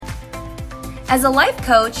As a life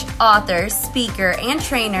coach, author, speaker, and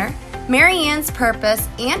trainer, Maryann's purpose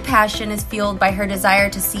and passion is fueled by her desire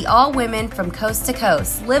to see all women from coast to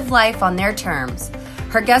coast live life on their terms.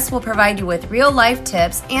 Her guests will provide you with real-life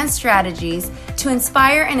tips and strategies to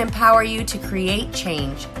inspire and empower you to create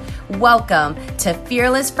change. Welcome to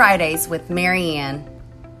Fearless Fridays with Maryann.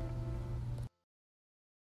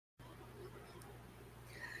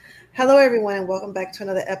 Hello, everyone, and welcome back to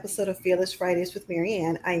another episode of Fearless Fridays with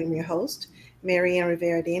Maryann. I am your host, Maryann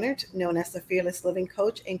Rivera-Danert, known as the Fearless Living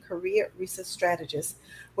Coach and Career Reset Strategist,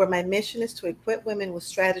 where my mission is to equip women with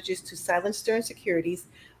strategies to silence their insecurities,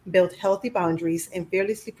 build healthy boundaries, and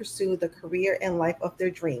fearlessly pursue the career and life of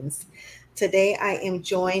their dreams. Today, I am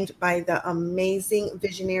joined by the amazing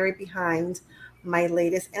visionary behind my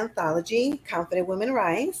latest anthology, Confident Women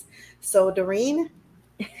Rise. So, Doreen,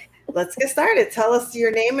 let's get started. Tell us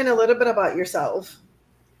your name and a little bit about yourself.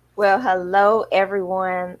 Well, hello,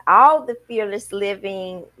 everyone. All the Fearless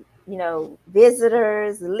Living,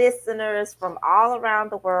 visitors, listeners from all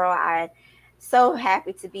around the world. I'm so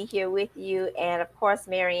happy to be here with you. And of course,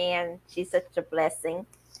 Maryann, she's such a blessing.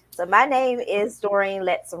 So my name is Doreen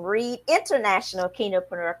Reid, international keynote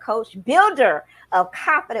coach, builder of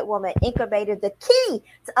Confident Woman Incubator, the key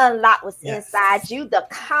to unlock what's inside you, the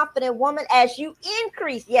confident woman as you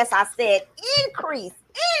increase. Yes, I said increase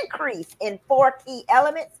in 4 key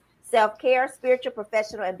elements: self-care, spiritual,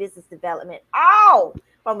 professional, and business development, all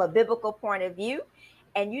from a biblical point of view.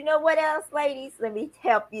 And you know what else, ladies? Let me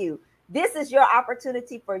help you. This is your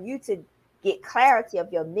opportunity for you to get clarity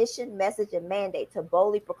of your mission, message, and mandate to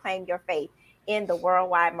boldly proclaim your faith in the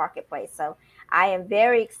worldwide marketplace. So I am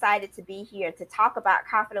very excited to be here to talk about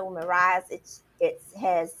Confident Women Rise. It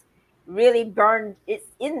has really burned. It's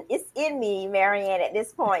in me, Maryann, at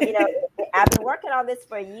this point. I've been working on this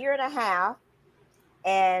for a year and a half,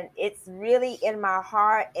 and it's really in my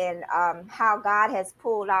heart, and how God has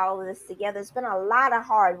pulled all of this together. It's been a lot of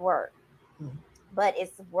hard work, but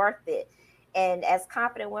it's worth it. And as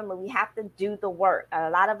confident women, we have to do the work. A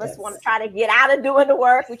lot of us want to try to get out of doing the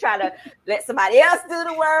work. We try to let somebody else do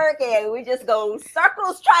the work, and we just go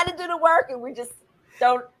circles trying to do the work, and we just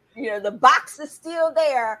don't, the box is still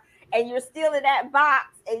there, and you're still in that box,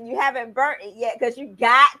 and you haven't burnt it yet because you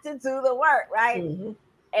got to do the work, right? Mm-hmm.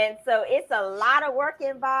 And so it's a lot of work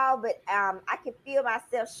involved, but I can feel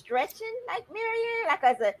myself stretching, like Maryann, like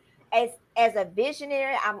as a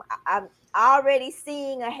visionary. I'm already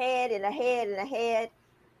seeing ahead.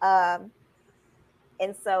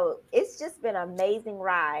 And so it's just been an amazing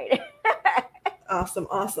ride.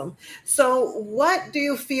 Awesome. So what do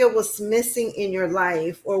you feel was missing in your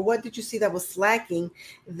life, or what did you see that was lacking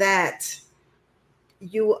that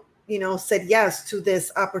you said yes to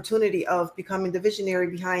this opportunity of becoming the visionary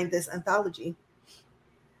behind this anthology?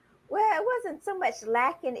 Well, it wasn't so much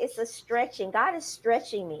lacking. It's a stretching. God is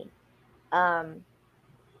stretching me.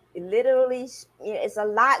 Literally, it's a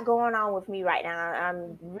lot going on with me right now.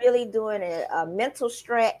 I'm really doing a mental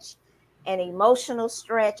stretch, an emotional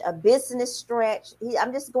stretch, a business stretch. It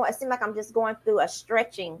seems like I'm just going through a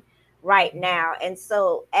stretching right now. And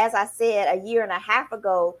so, as I said, a year and a half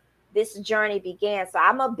ago, this journey began. So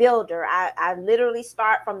I'm a builder. I literally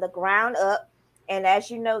start from the ground up. And as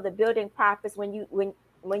you know, the building process, when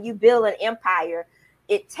you build an empire,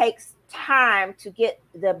 it takes time to get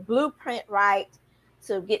the blueprint right,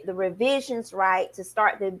 to get the revisions right, to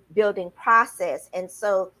start the building process. And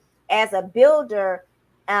so as a builder,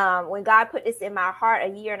 when God put this in my heart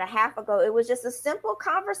a year and a half ago, it was just a simple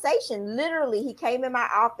conversation. Literally, he came in my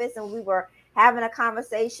office and we were having a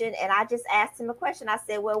conversation, and I just asked him a question. I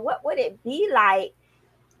said, well, what would it be like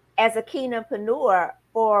as a keynompreneur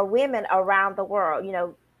for women around the world,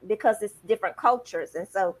 because it's different cultures. And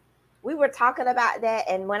so we were talking about that.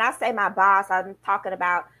 And when I say my boss, I'm talking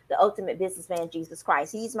about the ultimate businessman, Jesus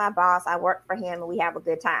Christ. He's my boss. I work for him, and we have a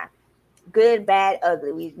good time. Good, bad,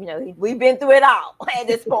 ugly. We've been through it all at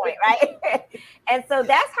this point, right? And so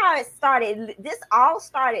that's how it started. This all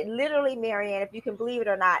started literally, Maryann, if you can believe it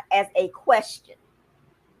or not, as a question.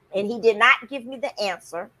 And he did not give me the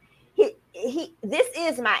answer. This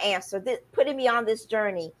is my answer. Putting me on this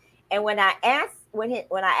journey. And when I asked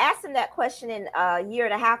him that question a year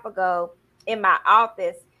and a half ago in my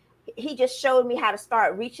office, he just showed me how to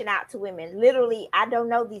start reaching out to women. Literally, I don't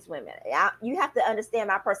know these women. You have to understand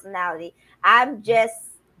my personality.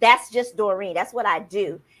 That's just Doreen. That's what I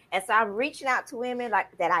do. And so I'm reaching out to women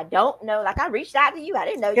like that I don't know. Like I reached out to you. I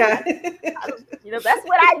didn't know you. That's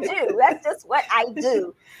what I do. That's just what I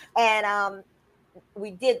do. And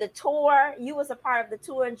we did the tour. You was a part of the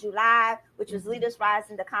tour in July, which was Leaders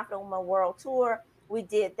Rising, the Confident Woman World Tour. We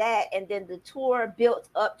did that. And then the tour built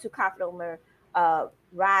up to Confident Woman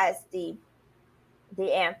Rise, the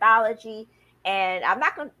the anthology. And I'm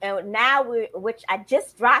not going to, now which I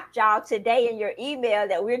just dropped y'all today in your email,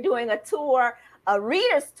 that we're doing a tour, a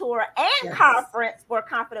readers tour and conference for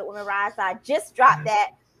Confident Women Rise. I just dropped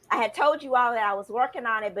that. I had told you all that I was working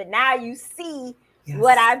on it, but now you see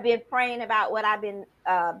what I've been praying about, what I've been,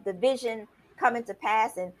 the vision coming to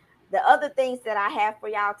pass, and the other things that I have for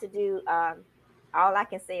y'all to do. All I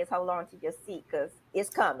can say is hold on to your seat, because it's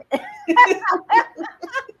coming.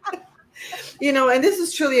 And this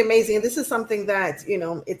is truly amazing. This is something that,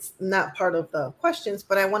 it's not part of the questions,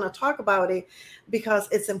 but I want to talk about it because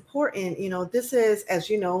it's important. This is, as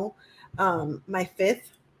you know, my 5th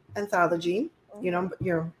anthology.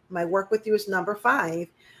 My work with you is number 5,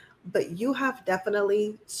 but you have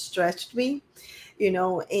definitely stretched me,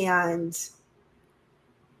 and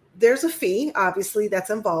there's a fee, obviously, that's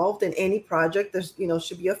involved in any project. There's,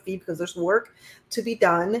 should be a fee because there's work to be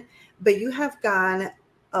done, but you have gone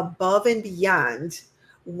above and beyond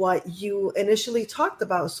what you initially talked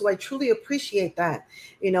about. So I truly appreciate that,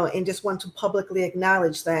 and just want to publicly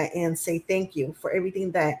acknowledge that and say thank you for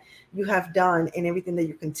everything that you have done and everything that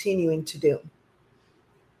you're continuing to do.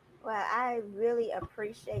 Well, I really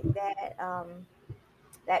appreciate that.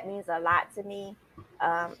 That means a lot to me.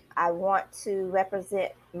 I want to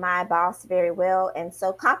represent my boss very well. And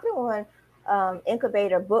so Confident Woman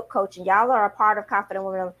Incubator Book Coaching, y'all are a part of Confident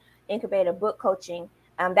Woman Incubator Book Coaching.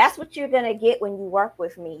 That's what you're going to get when you work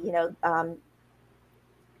with me. A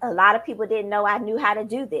lot of people didn't know I knew how to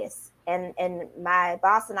do this. And my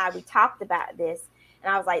boss and I, we talked about this.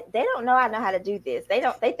 And I was like, they don't know I know how to do this. They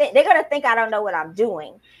think they're going to think I don't know what I'm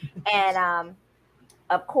doing. And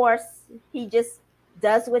of course, he just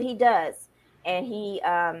does what he does, and he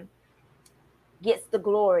gets the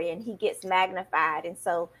glory and he gets magnified. And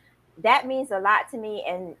so that means a lot to me.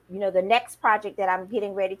 And, the next project that I'm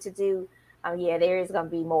getting ready to do, there is going to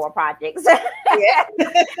be more projects. So,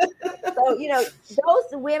 those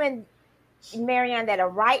women, Maryann, that are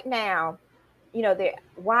right now, they're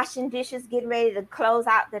washing dishes, getting ready to close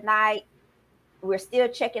out the night. We're still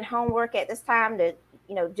checking homework at this time to,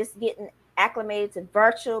 just getting acclimated to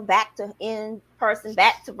virtual, back to in person,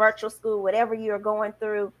 back to virtual school, whatever you're going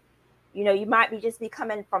through. You might be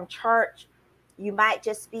coming from church. You might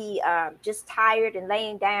just be just tired and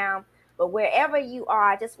laying down. But wherever you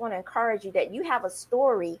are, I just want to encourage you that you have a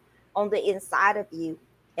story on the inside of you.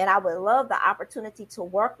 And I would love the opportunity to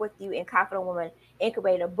work with you in Confident Woman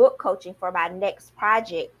Incubator Book Coaching for my next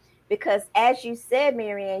project. Because as you said,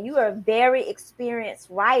 Maryann, you are a very experienced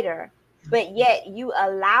writer, but yet you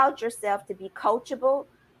allowed yourself to be coachable.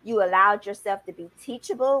 You allowed yourself to be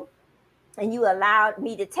teachable, and you allowed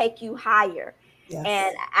me to take you higher. Yes.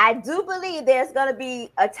 And I do believe there's going to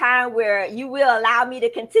be a time where you will allow me to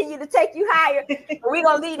continue to take you higher. We're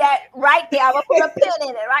going to leave that right there. I'm going to put a pin in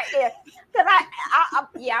it right there. Because I'm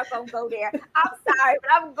going to go there. I'm sorry,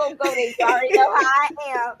 but I'm going to go there. You already know how I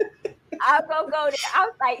am. I'm going to go there. I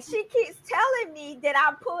was like, she keeps telling me that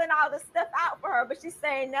I'm pulling all the stuff out for her, but she's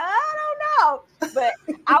saying, no, I don't know. But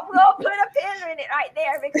I'm going to put a pin in it right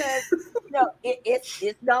there because,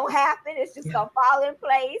 it's going to happen. It's just going to fall in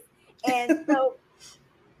place. And so,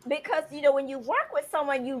 because, when you work with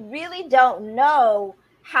someone, you really don't know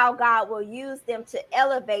how God will use them to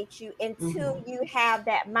elevate you until you have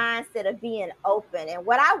that mindset of being open. And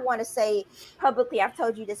what I want to say publicly, I've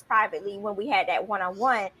told you this privately when we had that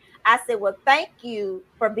one-on-one, I said, well, thank you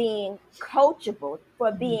for being coachable,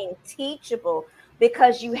 for being teachable,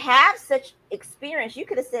 because you have such experience. You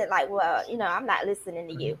could have said like, well, I'm not listening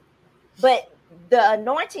to you. But the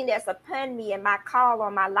anointing that's upon me and my call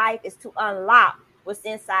on my life is to unlock what's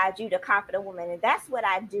inside you, the confident woman. And that's what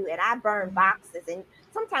I do. And I burn boxes. And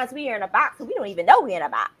sometimes we are in a box and we don't even know we're in a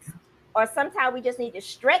box. Or sometimes we just need to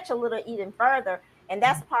stretch a little even further. And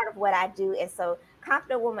that's part of what I do. And so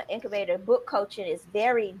Confident Woman Incubator Book Coaching is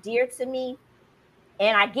very dear to me.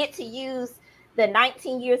 And I get to use the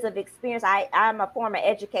 19 years of experience. I'm a former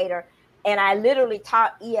educator, and I literally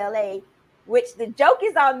taught ELA, which the joke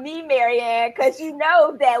is on me, Maryann, because you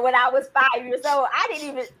know that when I was 5 years old, I didn't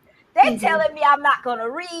even, they're telling me I'm not going to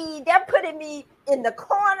read. They're putting me in the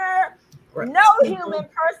corner. Right. No human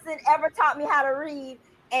person ever taught me how to read.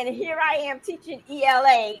 And here I am teaching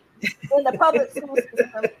ELA in the public school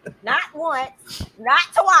system, not once, not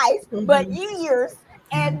twice, but years.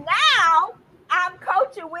 And now I'm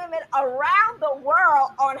coaching women around the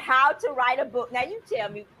world on how to write a book. Now you tell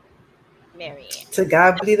me, Maryann. To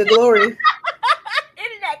God be the glory. Isn't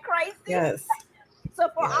that crazy? Yes. So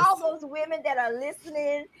for all those women that are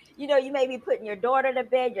listening, you may be putting your daughter to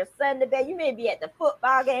bed, your son to bed. You may be at the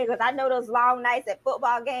football game, because I know those long nights at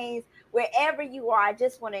football games wherever you are, I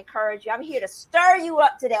just want to encourage you. I'm here to stir you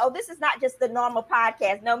up today. Oh, this is not just the normal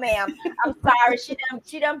podcast. No, ma'am. I'm sorry.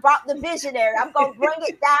 She done brought the visionary. I'm going to bring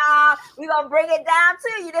it down. We're going to bring it down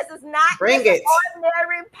to you. This is not Bring just it. an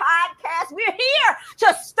ordinary podcast. We're here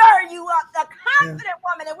to stir you up, the confident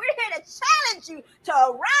woman, and we're here to challenge you to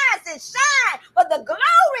arise and shine, for the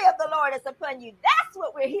glory of the Lord is upon you. That's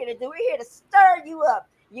what we're here to do. We're here to stir you up.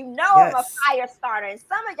 You know, I'm a fire starter, and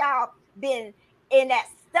some of y'all been in that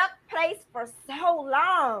stuck place for so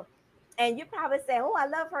long, and you probably say, "Oh, I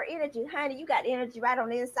love her energy, honey. You got energy right on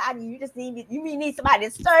the inside of you. You just need somebody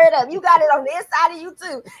to stir it up. You got it on the inside of you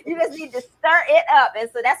too. You just need to stir it up." And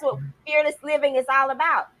so that's what fearless living is all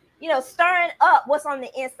about. You know, stirring up what's on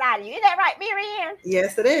the inside of you. Isn't that right, Maryann?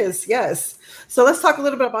 Yes, it is. Yes. So let's talk a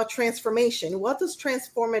little bit about transformation. What does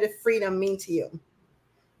transformative freedom mean to you?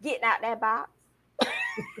 Getting out that box.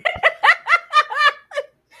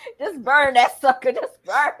 Just burn that sucker. Just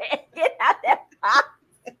burn it. Get out that box.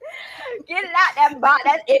 Get it out that box.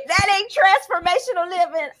 If that ain't transformational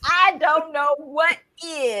living, I don't know what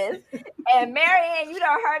is. And Maryann, you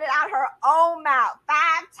done heard it out her own mouth.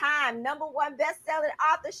 5-time #1 best-selling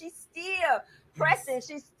author. She's still pressing.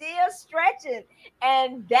 She's still stretching.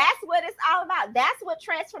 And that's what it's all about. That's what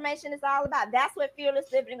transformation is all about. That's what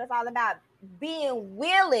fearless living is all about. Being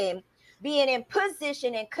willing, being in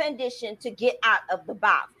position and condition to get out of the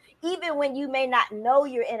box, even when you may not know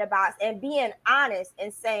you're in a box, and being honest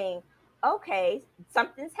and saying, okay,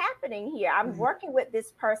 something's happening here. I'm working with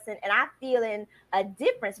this person and I'm feeling a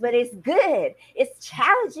difference, but it's good. It's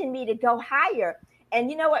challenging me to go higher.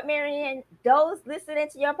 And you know what, Maryann, those listening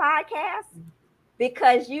to your podcast,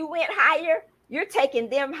 because you went higher, you're taking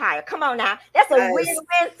them higher. Come on now. That's a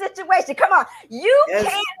win-win situation. Come on. You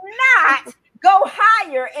cannot go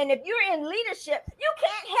higher. And if you're in leadership, you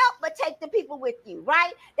can't help but take the people with you,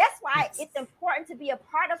 right? That's why it's important to be a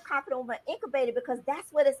part of Confident Woman Incubator, because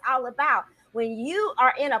that's what it's all about. When you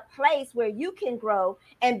are in a place where you can grow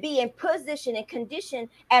and be in position and condition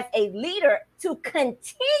as a leader to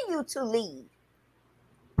continue to lead.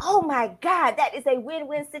 Oh my God, that is a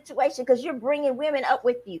win-win situation, because you're bringing women up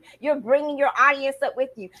with you. You're bringing your audience up with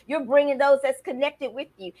you. You're bringing those that's connected with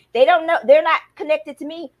you. They don't know, they're not connected to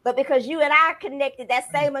me, but because you and I are connected,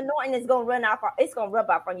 that same anointing is going to run off. It's going to rub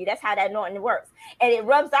off on you. That's how that anointing works. And it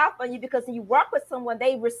rubs off on you because when you work with someone,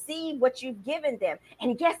 they receive what you've given them.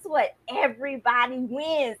 And guess what? Everybody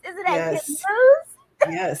wins. Isn't that good news?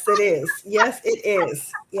 Yes, it is. Yes, it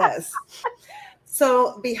is. Yes.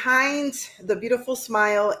 So behind the beautiful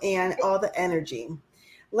smile and all the energy,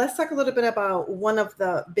 let's talk a little bit about one of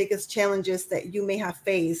the biggest challenges that you may have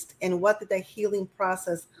faced, and what did the healing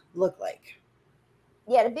process look like?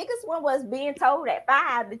 Yeah, the biggest one was being told at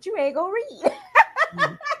 5 that you ain't gonna read.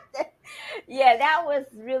 Yeah,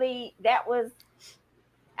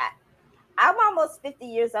 I'm almost 50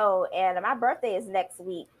 years old, and my birthday is next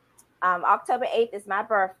week. October 8th is my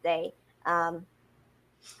birthday.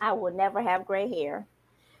 I will never have gray hair.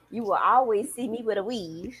 You will always see me with a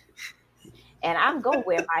weave, and I'm going to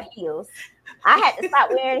wear my heels. I had to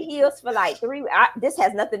stop wearing heels for like 3 weeks. This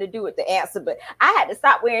has nothing to do with the answer, but I had to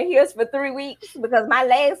stop wearing heels for 3 weeks because my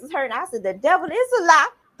legs was hurting. I said, the devil is a lie.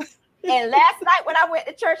 And last night when I went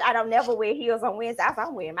to church, I don't never wear heels on Wednesday. I said,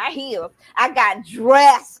 I'm wearing my heels. I got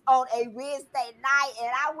dressed on a Wednesday night,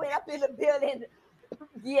 and I went up in the building.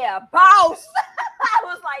 Yeah, boss. I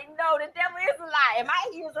was like, no, the devil is a lie. And my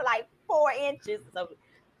heels are like 4 inches. So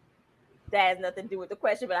that has nothing to do with the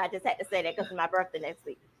question, but I just had to say that because it's my birthday next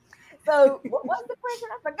week. So what was the question?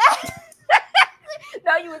 I forgot.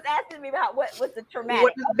 No, you was asking me about what was the traumatic.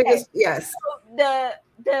 What is the biggest, yes.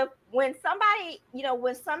 So when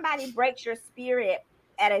somebody breaks your spirit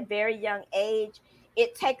at a very young age,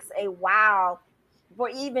 it takes a while for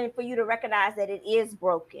you to recognize that it is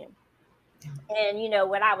broken. And,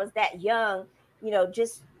 when I was that young,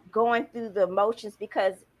 just going through the motions,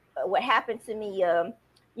 because what happened to me,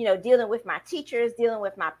 dealing with my teachers, dealing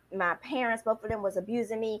with my parents, both of them was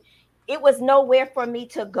abusing me. It was nowhere for me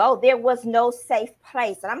to go. There was no safe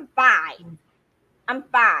place. And I'm 5.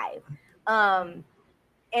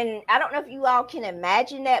 And I don't know if you all can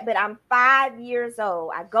imagine that, but I'm 5 years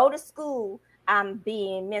old. I go to school. I'm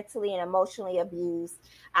being mentally and emotionally abused.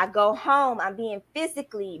 I go home, I'm being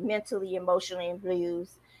physically, mentally, emotionally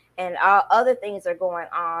abused, and all other things are going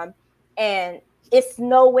on. And it's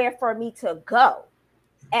nowhere for me to go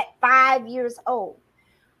at 5 years old.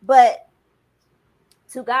 But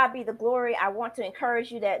to God be the glory. I want to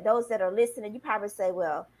encourage you that those that are listening, you probably say,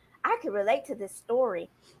 well, I can relate to this story.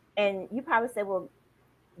 And you probably say, well,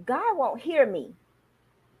 God won't hear me.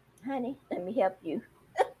 Honey, let me help you.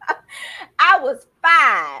 I was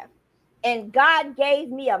 5 And God gave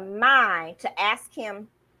me a mind to ask him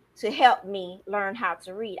to help me learn how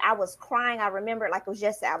to read. I was crying. I remember like it was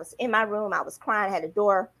just, I was in my room. I was crying. I had the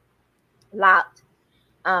door locked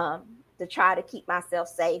to try to keep myself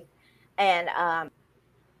safe. And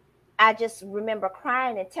I just remember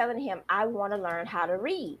crying and telling him, I want to learn how to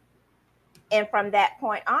read. And from that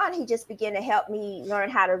point on, he just began to help me learn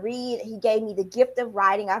how to read. He gave me the gift of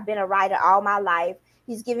writing. I've been a writer all my life.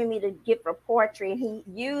 He's given me the gift of poetry, and he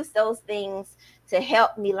used those things to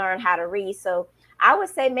help me learn how to read. So I would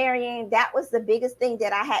say, Maryann, that was the biggest thing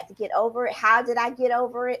that I had to get over it. How did I get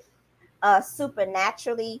over it?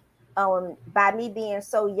 Supernaturally, by me being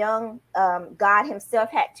so young. God himself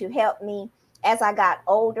had to help me as I got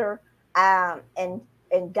older, and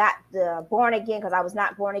got born again, because I was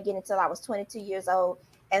not born again until I was 22 years old,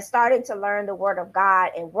 and starting to learn the word of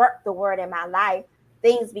God and work the word in my life.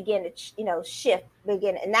 Things begin to, shift,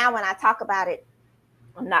 and now when I talk about it,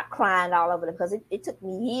 I'm not crying all over it, because it took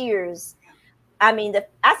me years. I mean,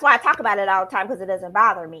 that's why I talk about it all the time, because it doesn't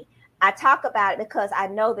bother me. I talk about it because I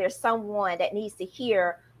know there's someone that needs to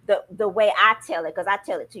hear the way I tell it, because I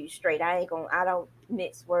tell it to you straight. I don't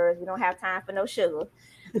mix words. We don't have time for no sugar.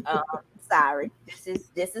 Sorry,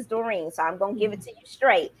 this is Doreen, so I'm gonna give it to you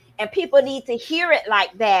straight. And people need to hear it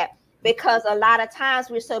like that, because a lot of times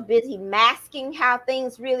we're so busy masking how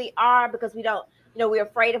things really are, because we don't, we're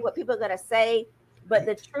afraid of what people are gonna say. But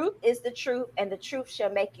the truth is the truth, and the truth shall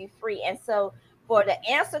make you free. And so, for the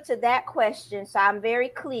answer to that question, so I'm very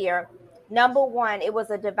clear. Number one, it was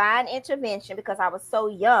a divine intervention because I was so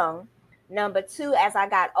young. Number two, as I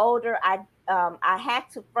got older, I had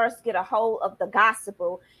to first get a hold of the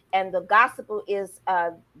gospel, and the gospel is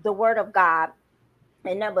the word of God.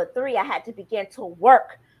 And number three, I had to begin to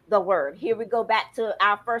work the word. Here we go back to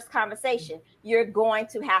our first conversation. You're going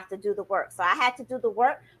to have to do the work. So I had to do the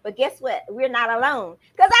work, but guess what? We're not alone,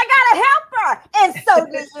 because I got a helper, and so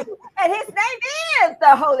do you. And his name is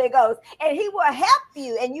the Holy Ghost, and he will help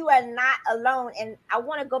you, and you are not alone. And I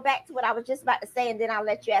want to go back to what I was just about to say, and then I'll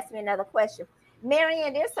let you ask me another question.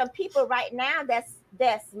 Maryann, there's some people right now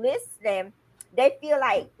that's listening. They feel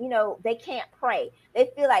like, they can't pray. They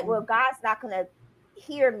feel like, well, God's not going to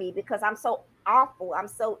hear me because I'm so awful, I'm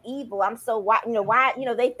so evil, I'm so why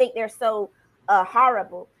they think they're so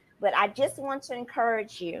horrible. But I just want to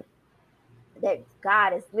encourage you that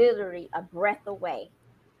God is literally a breath away.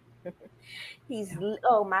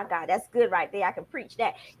 Oh my God, that's good right there. I can preach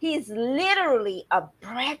that. He's literally a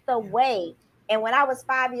breath away. And when I was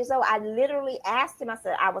 5 years old, I literally asked him, I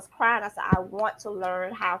said, I was crying. I said, I want to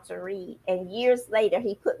learn how to read. And years later,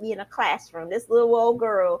 he put me in a classroom, this little old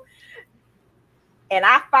girl. And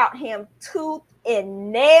I fought him tooth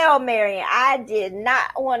and nail, Maryann. I did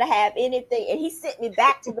not want to have anything. And he sent me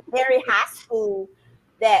back to the very high school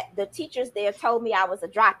that the teachers there told me I was a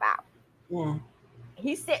dropout. Yeah.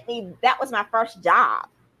 He sent me, that was my first job.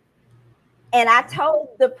 And I told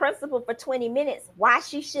the principal for 20 minutes why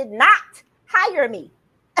she should not hire me.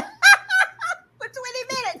 For 20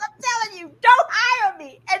 minutes, I'm telling you, don't hire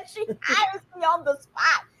me. And she hires me on the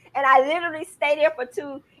spot. And I literally stayed there for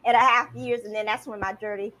 2.5 years. And then that's when my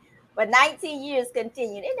journey for 19 years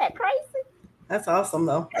continued. Isn't that crazy? That's awesome,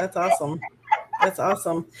 though. That's awesome. That's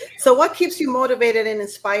awesome. So what keeps you motivated and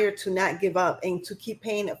inspired to not give up and to keep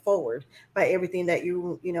paying it forward by everything that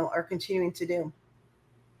you are continuing to do?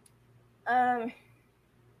 I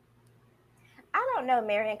don't know,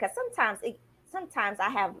 Maryann, because sometimes I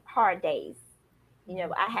have hard days.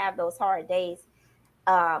 I have those hard days.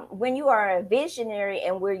 When you are a visionary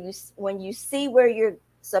and when you see where you're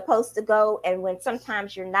supposed to go, and when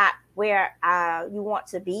sometimes you're not where you want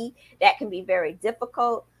to be, that can be very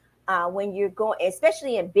difficult. When you're going,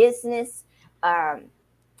 especially in business,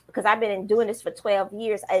 because I've been doing this for 12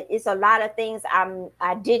 years, it's a lot of things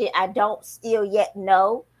I don't still yet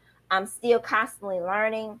know. I'm still constantly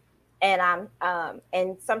learning. And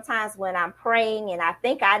and sometimes when I'm praying and I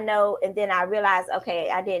think I know, and then I realize, okay,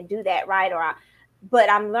 I didn't do that right, but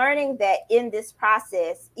I'm learning that in this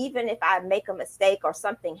process, even if I make a mistake or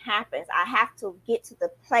something happens, I have to get to the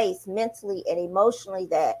place mentally and emotionally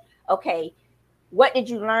that, okay, what did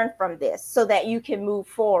you learn from this so that you can move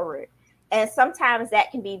forward? And sometimes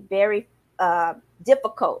that can be very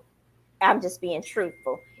difficult. I'm just being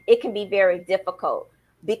truthful. It can be very difficult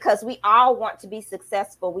because we all want to be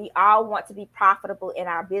successful. We all want to be profitable in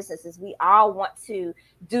our businesses. We all want to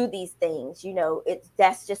do these things.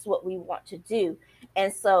 That's just what we want to do.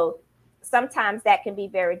 And so sometimes that can be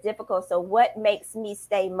very difficult. So what makes me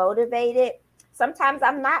stay motivated? sometimes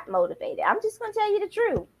I'm not motivated. I'm just going to tell you the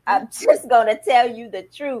truth. I'm just going to tell you the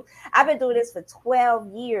truth. I've been doing this for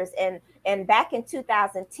 12 years. And back in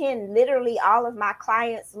 2010, literally all of my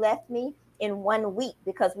clients left me in 1 week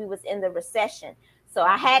because we was in the recession. So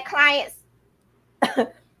I had clients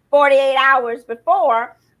 48 hours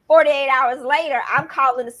before. 48 hours later, I'm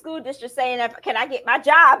calling the school district saying, can I get my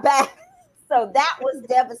job back? So that was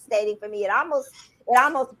devastating for me. It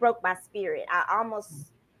almost broke my spirit. I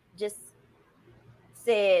almost just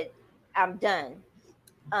said, I'm done.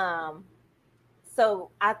 So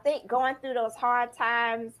I think going through those hard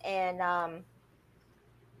times and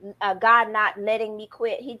God not letting me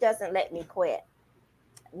quit, he doesn't let me quit.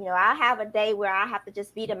 You know, I have a day where I have to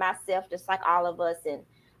just be to myself, just like all of us.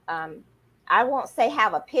 And I won't say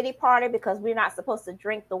have a pity party, because we're not supposed to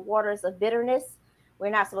drink the waters of bitterness. We're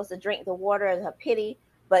not supposed to drink the water of pity,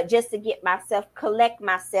 but just to get myself, collect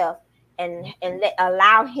myself, and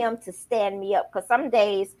allow him to stand me up. Because some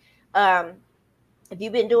days, if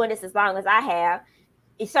you've been doing this as long as I have,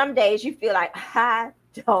 some days you feel like, I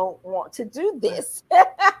don't want to do this.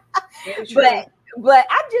 But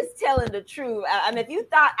I'm just telling the truth. I mean, if you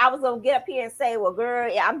thought I was going to get up here and say, well,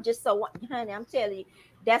 girl, yeah, I'm just so, honey, I'm telling you,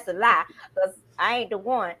 that's a lie, because I ain't the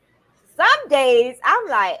one. Some days I'm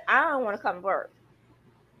like, I don't want to come to work.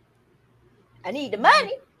 I need the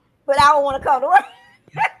money, but I don't want to come to work.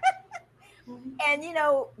 And, you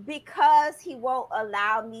know, because he won't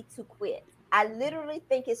allow me to quit. I literally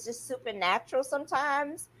think it's just supernatural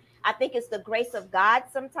sometimes. I think it's the grace of God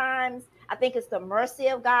sometimes. I think it's the mercy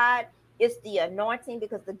of God. It's the anointing,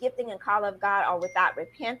 because the gifting and call of God are without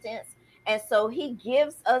repentance. And so he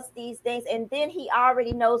gives us these things, and then he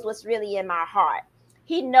already knows what's really in my heart.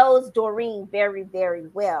 He knows Doreen very, very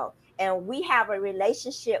well. And we have a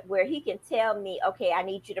relationship where he can tell me, okay, I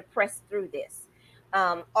need you to press through this.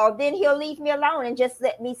 Or then he'll leave me alone and just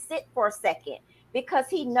let me sit for a second, because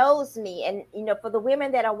he knows me. And, you know, for the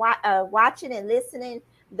women that are watching and listening,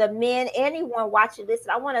 the men, anyone watching this,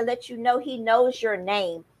 I want to let you know he knows your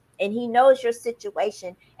name and he knows your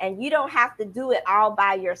situation, and you don't have to do it all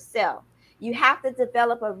by yourself. You have to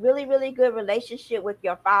develop a really, really good relationship with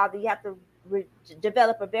your father. You have to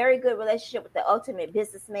develop a very good relationship with the ultimate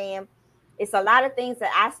businessman. It's a lot of things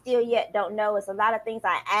that I still yet don't know. It's a lot of things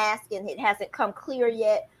I ask and it hasn't come clear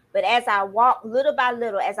yet. But as I walk little by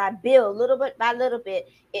little, as I build little bit by little bit,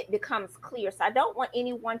 it becomes clear. So I don't want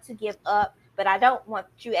anyone to give up, but I don't want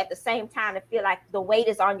you at the same time to feel like the weight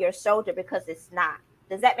is on your shoulder, because it's not.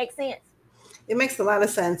 Does that make sense? It makes a lot of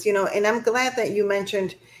sense, you know, and I'm glad that you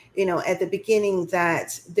mentioned, you know, at the beginning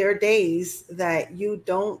that there are days that you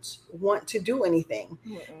don't want to do anything.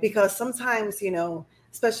 Mm-mm. Because sometimes, you know,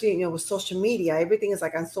 especially, you know, with social media, everything is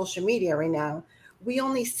like on social media right now. We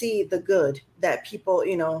only see the good that people,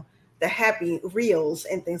 you know, the happy reels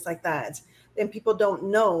and things like that. And people don't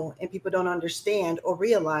know, and people don't understand or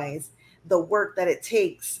realize the work that it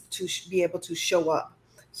takes to be able to show up.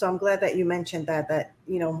 So I'm glad that you mentioned that,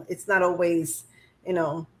 you know, it's not always, you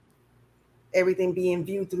know, everything being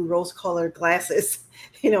viewed through rose-colored glasses,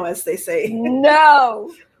 you know, as they say.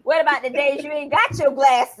 No. What about the days you ain't got your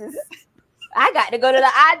glasses? I got to go to the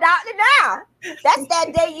eye doctor now. That's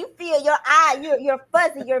that day you feel your eye, you're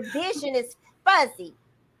fuzzy. Your vision is fuzzy.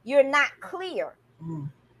 You're not clear. Mm.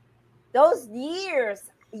 Those years,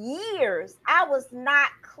 I was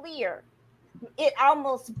not clear. It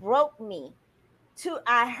almost broke me.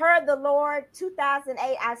 I heard the Lord,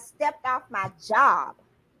 2008, I stepped off my job.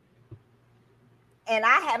 And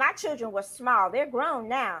my children were small. They're grown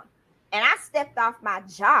now. And I stepped off my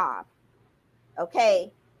job.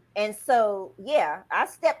 Okay. And so, yeah, I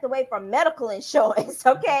stepped away from medical insurance.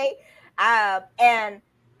 Okay. And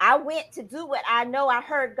I went to do what I know I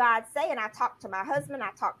heard God say. And I talked to my husband.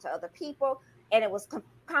 I talked to other people. And it was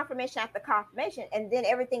confirmation after confirmation. And then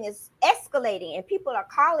everything is escalating. And people are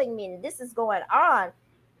calling me. And this is going on.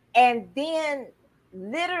 And then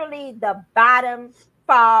literally the bottom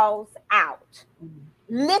falls out.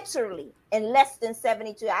 Literally in less than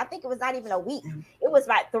 72. I think it was not even a week. It was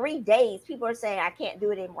like 3 days. People are saying, I can't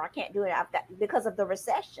do it anymore. I can't do it because of the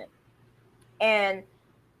recession. And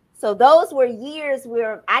so those were years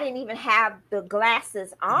where I didn't even have the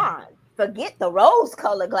glasses on. Forget the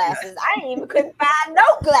rose-colored glasses. I couldn't find no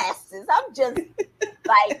glasses. I'm just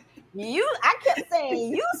like, I kept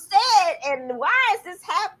saying, you said, and why is this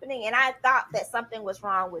happening? And I thought that something was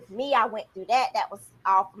wrong with me. I went through that. That was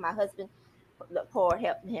all for my husband. The poor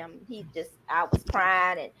helping him. I was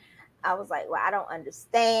crying and I was like, well, I don't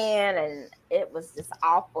understand. And it was just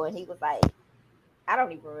awful. And he was like, I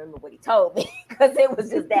don't even remember what he told me, because it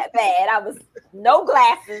was just that bad. I was no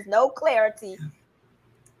glasses, no clarity.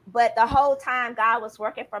 But the whole time God was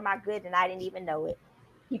working for my good and I didn't even know it.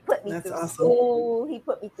 He put me through school. He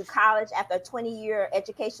put me through college after a 20-year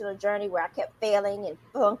educational journey where I kept failing and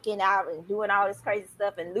flunking out and doing all this crazy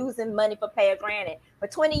stuff and losing money for pay or granted. For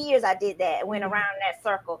 20 years, I did that. I went around that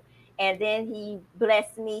circle. And then he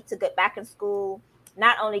blessed me to get back in school,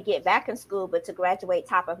 not only get back in school, but to graduate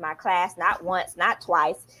top of my class, not once, not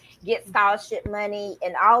twice, get scholarship money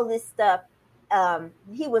and all this stuff.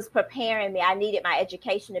 He was preparing me. I needed my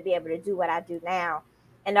education to be able to do what I do now.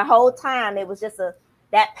 And the whole time it was just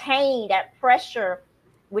that pain, that pressure,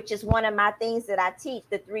 which is one of my things that I teach,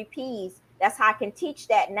 the 3 Ps. That's how I can teach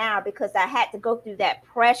that now, because I had to go through that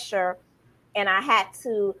pressure and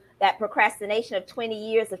that procrastination of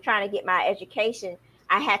 20 years of trying to get my education.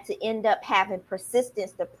 I had to end up having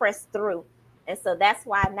persistence to press through. And so that's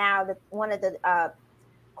why now one of the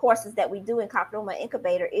courses that we do in Confident Woman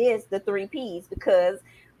Incubator is the 3 Ps, because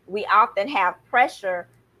we often have pressure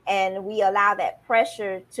and we allow that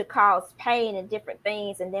pressure to cause pain and different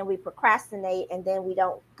things. And then we procrastinate and then we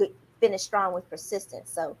don't finish strong with persistence.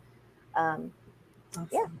 So, awesome.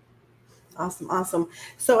 Yeah. Awesome.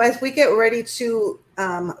 So as we get ready to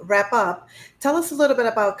wrap up, tell us a little bit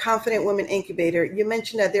about Confident Women Incubator. You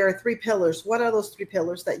mentioned that there are 3 pillars. What are those 3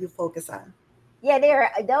 pillars that you focus on? Yeah,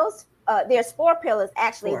 there's 4 pillars.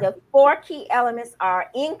 Actually, the 4 key elements are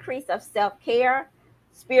increase of self-care,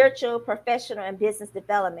 spiritual, professional, and business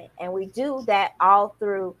development. And we do that all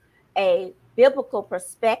through a biblical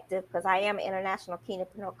perspective, because I am an international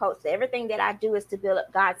kingdompreneur coach. So everything that I do is to build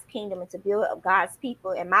up God's kingdom and to build up God's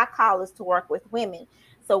people. And my call is to work with women.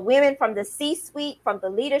 So women from the C-suite, from the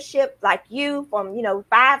leadership, like you, from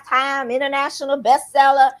 5-time international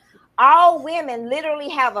bestseller. All women literally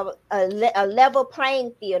have a level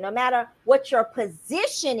playing field, no matter what your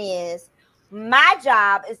position is. My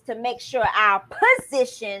job is to make sure our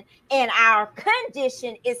position and our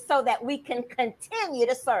condition is so that we can continue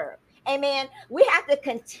to serve. Amen. We have to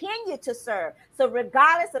continue to serve. So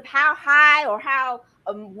regardless of how high or how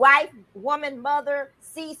wife, woman, mother,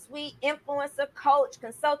 C-suite, influencer, coach,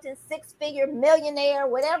 consultant, 6-figure millionaire,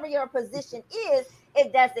 whatever your position is,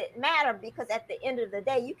 it doesn't matter, because at the end of the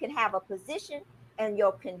day, you can have a position and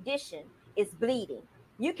your condition is bleeding.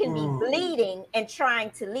 You can be bleeding and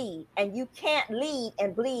trying to lead, and you can't lead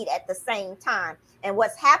and bleed at the same time. And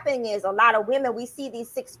what's happening is a lot of women, we see these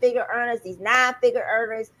 6-figure earners, these 9-figure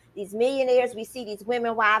earners, these millionaires, we see these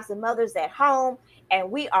women, wives, and mothers at home,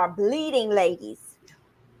 and we are bleeding, ladies.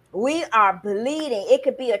 We are bleeding. It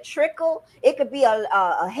could be a trickle. It could be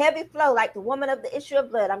a heavy flow, like the woman of the issue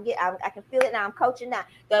of blood. I can feel it now. I'm coaching now.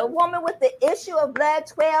 The woman with the issue of blood,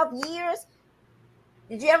 12 years.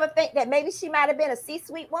 Did you ever think that maybe she might have been a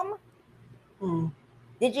C-suite woman?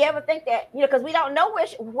 Did you ever think that, because we don't know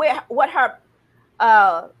what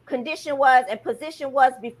her condition was and position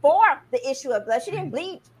was before the issue of blood. She didn't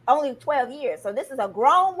bleed only 12 years. So this is a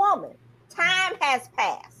grown woman. Time has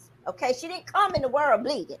passed. Okay, she didn't come in the world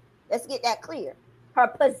bleeding. Let's get that clear. Her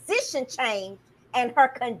position changed and her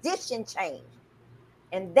condition changed.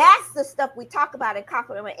 And that's the stuff we talk about in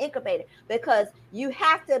Confident Women Incubator, because you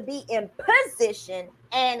have to be in position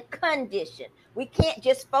and condition. We can't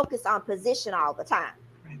just focus on position all the time.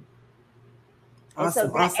 Right.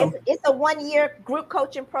 Awesome. It's a 1-year group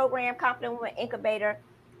coaching program, Confident Women Incubator.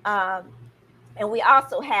 And we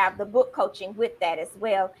also have the book coaching with that as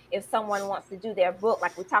well, if someone wants to do their book,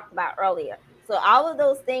 like we talked about earlier. So all of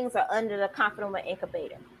those things are under the Confident Woman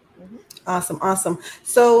Incubator. Awesome.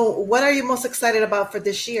 So what are you most excited about for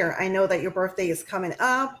this year? I know that your birthday is coming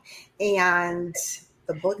up and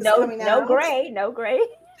the book is coming out. No gray.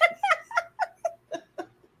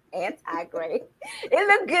 Anti-gray. It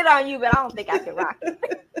looked good on you, but I don't think I can rock it.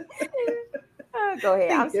 Go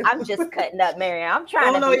ahead. I'm just cutting up, Maryann. I'm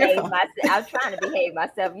trying to behave myself. I'm trying to behave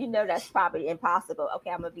myself. That's probably impossible. Okay,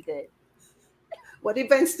 I'm gonna be good. What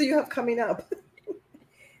events do you have coming up?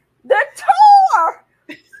 The tour,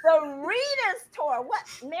 the Readers Tour. What,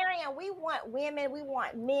 Maryann? We want women. We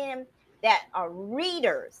want men that are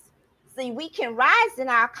readers. See, we can rise in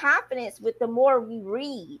our confidence with the more we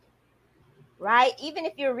read. Right? Even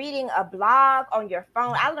if you're reading a blog on your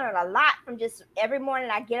phone, I learn a lot from just every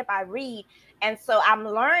morning I get up, I read. And so I'm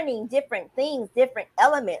learning different things, different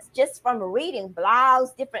elements just from reading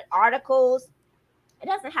blogs, different articles. It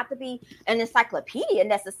doesn't have to be an encyclopedia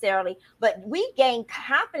necessarily, but we gain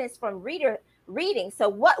confidence from reading. So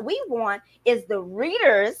what we want is the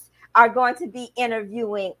readers are going to be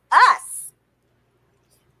interviewing us,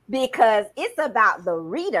 because it's about the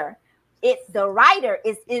reader. the writer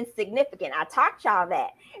is insignificant. I taught y'all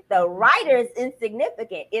that. The writer is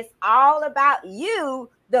insignificant. It's all about you,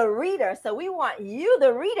 the reader. So we want you,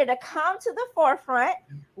 the reader, to come to the forefront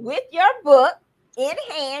with your book in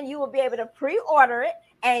hand. You will be able to pre-order it,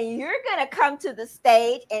 and you're going to come to the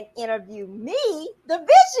stage and interview me, the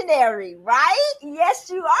visionary, right? Yes,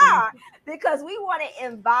 you are, because we want to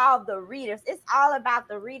involve the readers. It's all about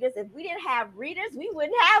the readers. If we didn't have readers, we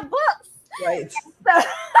wouldn't have books. Right. So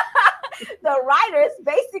the writer is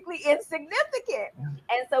basically insignificant.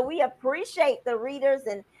 And so we appreciate the readers.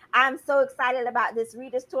 And I'm so excited about this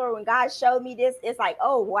readers tour. When God showed me this, it's like,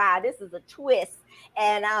 oh, wow, this is a twist.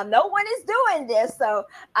 And no one is doing this. So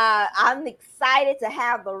I'm excited to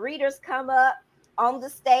have the readers come up on the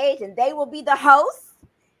stage, and they will be the hosts.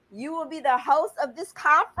 You will be the host of this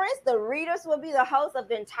conference. The readers will be the host of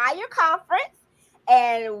the entire conference.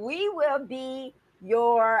 And we will be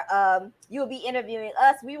you'll be interviewing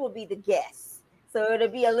us. We will be the guests. So it'll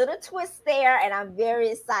be a little twist there. And I'm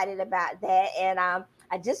very excited about that. And I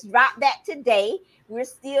just dropped that today. We're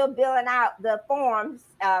still building out the forms,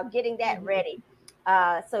 getting that ready.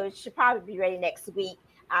 So it should probably be ready next week.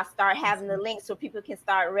 I'll start having the links so people can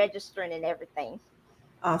start registering and everything.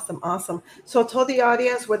 Awesome. So tell the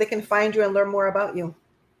audience where they can find you and learn more about you.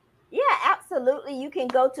 Yeah, absolutely. You can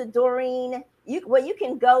go to Doreen. You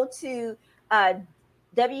can go to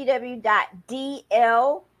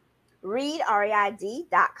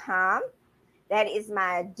www.dlreid.com. That is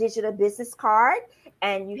my digital business card.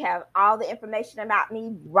 And you have all the information about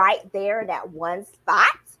me right there in that one spot.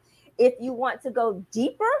 If you want to go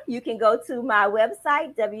deeper, you can go to my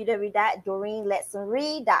website,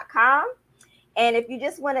 www.doreenletsonread.com. And if you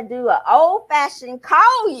just want to do an old-fashioned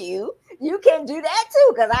call you can do that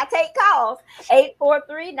too, because I take calls,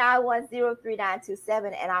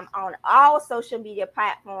 843-910-3927. And I'm on all social media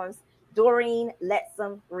platforms, Doreen Lets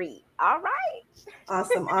Them Read. All right.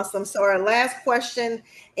 Awesome. So our last question,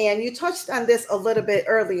 and you touched on this a little bit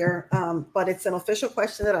earlier, but it's an official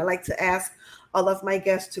question that I like to ask all of my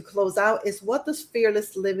guests to close out, is what does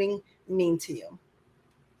fearless living mean to you?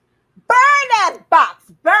 Burn that box.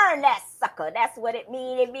 Burn that sucker. That's what it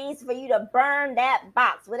means. It means for you to burn that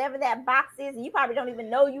box. Whatever that box is, you probably don't even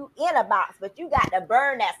know you in a box, but you got to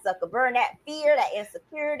burn that sucker. Burn that fear, that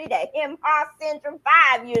insecurity, that hem-ha syndrome.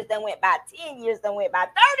 5 years that went by, 10 years that went by,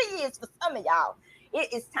 30 years for some of y'all.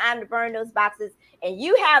 It is time to burn those boxes, and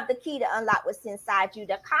you have the key to unlock what's inside you.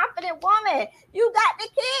 The confident woman, you got the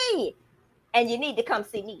key, and you need to come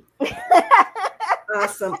see me.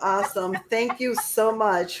 Awesome. Thank you so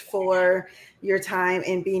much for your time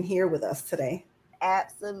and being here with us today.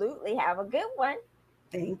 Absolutely. Have a good one.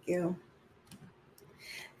 Thank you.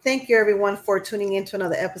 Thank you, everyone, for tuning in to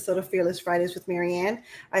another episode of Fearless Fridays with Maryann.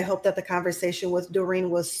 I hope that the conversation with Doreen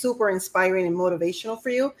was super inspiring and motivational for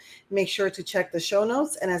you. Make sure to check the show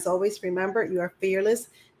notes. And as always, remember, you are fearless,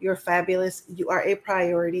 you're fabulous, you are a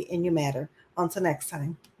priority, and you matter. Until next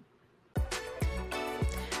time.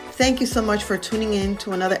 Thank you so much for tuning in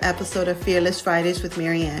to another episode of Fearless Fridays with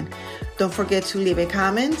Maryann. Don't forget to leave a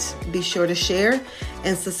comment, be sure to share,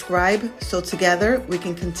 and subscribe so together we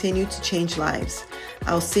can continue to change lives.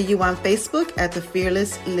 I'll see you on Facebook at the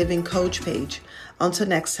Fearless Living Coach page. Until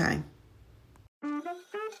next time.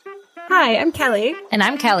 Hi, I'm Kelly. And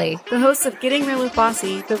I'm Kelly, the host of Getting Real with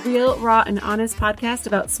Bossy, the real, raw, and honest podcast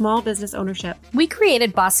about small business ownership. We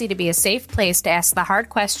created Bossy to be a safe place to ask the hard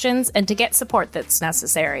questions and to get support that's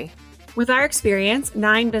necessary. With our experience,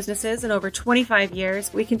 9 businesses and over 25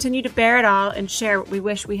 years, we continue to bear it all and share what we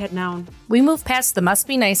wish we had known. We move past the must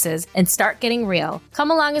be nices and start getting real.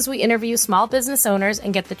 Come along as we interview small business owners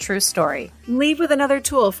and get the true story. Leave with another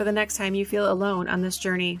tool for the next time you feel alone on this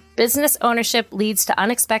journey. Business ownership leads to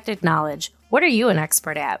unexpected knowledge. What are you an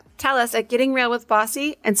expert at? Tell us at Getting Real with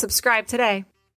Bossy and subscribe today.